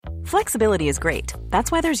Flexibility is great.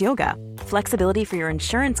 That's why there's yoga. Flexibility for your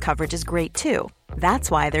insurance coverage is great too. That's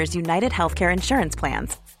why there's United Healthcare Insurance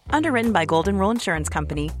Plans. Underwritten by Golden Rule Insurance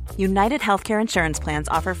Company, United Healthcare Insurance Plans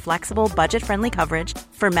offer flexible, budget-friendly coverage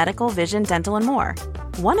for medical, vision, dental, and more.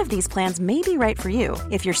 One of these plans may be right for you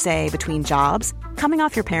if you're, say, between jobs, coming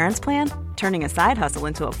off your parents' plan, turning a side hustle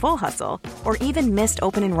into a full hustle, or even missed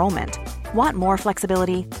open enrollment. Want more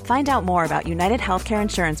flexibility? Find out more about United Healthcare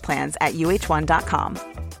Insurance Plans at uh1.com.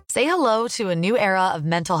 Say hello to a new era of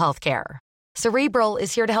mental health care. Cerebral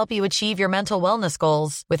is here to help you achieve your mental wellness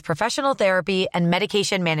goals with professional therapy and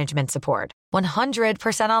medication management support.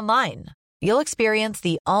 100% online. You'll experience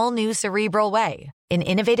the all-new Cerebral Way, an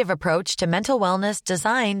innovative approach to mental wellness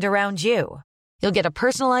designed around you. You'll get a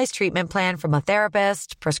personalized treatment plan from a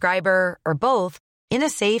therapist, prescriber, or both in a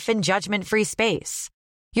safe and judgment-free space.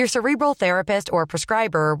 Your Cerebral therapist or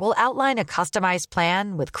prescriber will outline a customized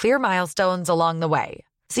plan with clear milestones along the way,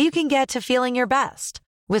 so you can get to feeling your best.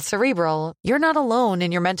 With Cerebral, you're not alone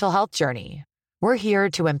in your mental health journey. We're here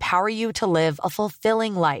to empower you to live a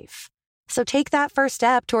fulfilling life. So take that first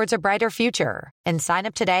step towards a brighter future and sign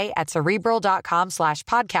up today at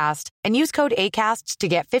Cerebral.com/podcast and use code ACAST to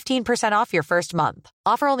get 15% off your first month.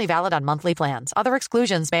 Offer only valid on monthly plans. Other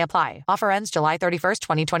exclusions may apply. Offer ends July 31st,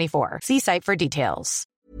 2024. See site for details.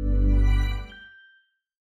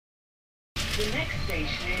 The next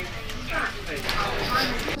station is Stratford.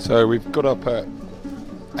 So we've got up at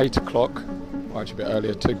 8 o'clock, or actually a bit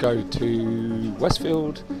earlier, to go to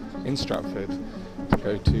Westfield in Stratford, to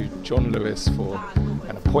go to John Lewis for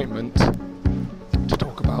an appointment to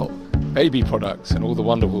talk about baby products and all the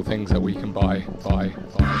wonderful things that we can buy.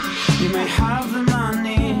 You may have the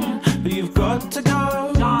money, but you've got to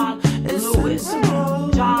go. John is invincible.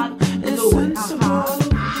 John is invincible.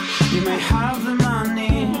 You may have the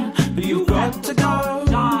money, but you've got to go.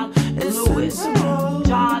 John is invincible.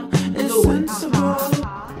 John is invincible.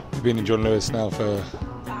 We've been in John Lewis now for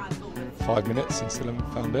 5 minutes and still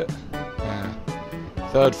haven't found it.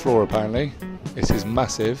 Third floor apparently. This is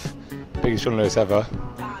massive, biggest John Lewis ever,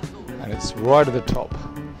 and it's right at the top,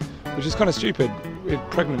 which is kind of stupid with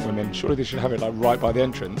pregnant women. Surely they should have it like right by the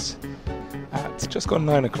entrance. It's just gone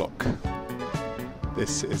 9 o'clock.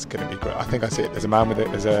 This is going to be great. I think I see it. There's a man with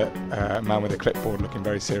it. There's a man with a clipboard looking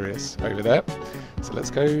very serious over there. So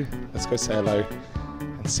let's go say hello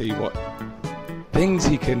and see what things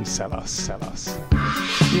he can sell us.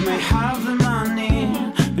 You may have the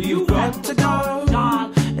money, but you've got to go.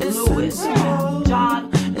 John is invincible.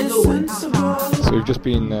 John is invincible. So we've just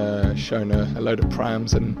been shown a load of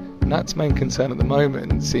prams, and Nat's main concern at the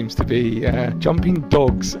moment seems to be jumping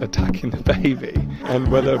dogs attacking the baby,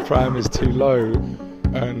 and whether a pram is too low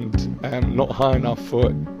and not high enough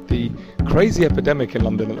for the crazy epidemic in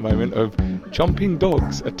London at the moment of jumping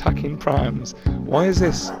dogs attacking prams. Why is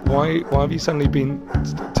this? Why have you suddenly been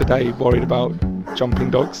today worried about jumping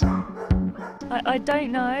dogs? I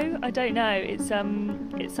don't know. It's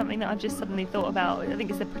something that I've just suddenly thought about. I think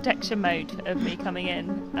it's the protection mode of me coming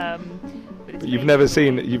in. But you've never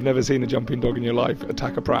seen a jumping dog in your life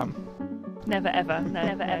attack a pram? Never ever.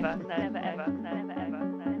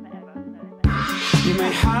 You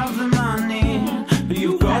may have the money, but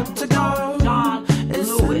you've got to go. John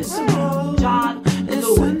is invincible. John is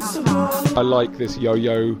invincible. I like this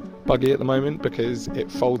yo-yo buggy at the moment because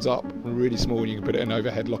it folds up really small and you can put it in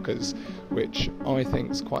overhead lockers, which I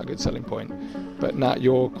think is quite a good selling point. But Nat,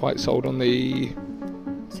 you're quite sold on the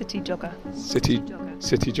City jogger. City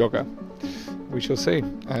jogger. We shall see.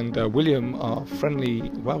 And William, our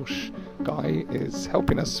friendly Welsh guy, is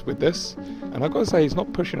helping us with this. And I've got to say, he's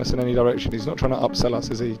not pushing us in any direction. He's not trying to upsell us,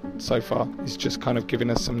 is he, so far? He's just kind of giving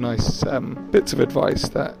us some nice bits of advice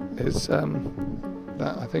that is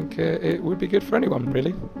that I think it would be good for anyone,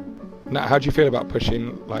 really. Now, how do you feel about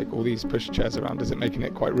pushing like all these push chairs around? Is it making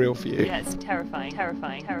it quite real for you? Yeah, it's terrifying. Well,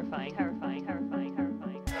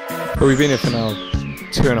 we've been here for now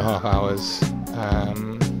 2.5 hours.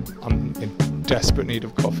 I'm in desperate need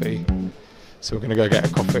of coffee, so we're going to go get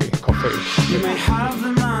a coffee. You may have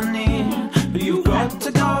the money, but you've got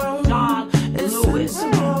to go. John is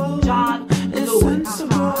invincible. John is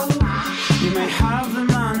invincible. You may have the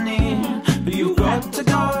money, but you've got to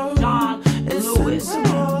go. John is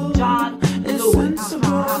invincible. John is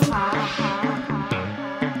invincible.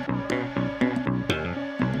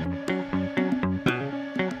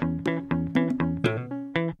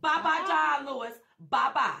 Bye-bye, John Lewis.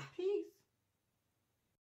 Bye-bye. Peace.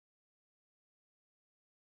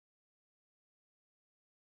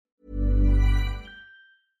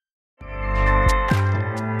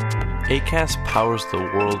 Acast powers the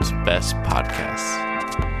world's best podcasts.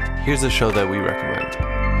 Here's a show that we recommend.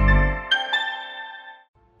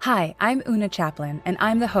 Hi, I'm Una Chaplin, and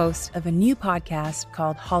I'm the host of a new podcast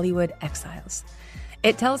called Hollywood Exiles.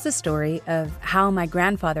 It tells the story of how my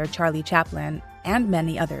grandfather, Charlie Chaplin, and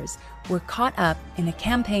many others were caught up in a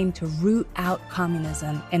campaign to root out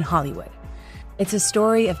communism in Hollywood. It's a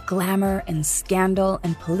story of glamour and scandal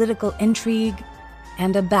and political intrigue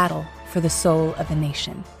and a battle for the soul of a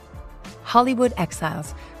nation. Hollywood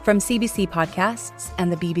Exiles from CBC Podcasts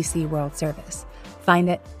and the BBC World Service. Find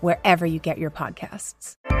it wherever you get your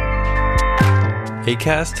podcasts.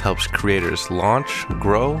 Acast helps creators launch,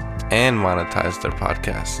 grow, and monetize their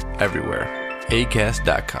podcasts everywhere.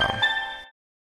 Acast.com.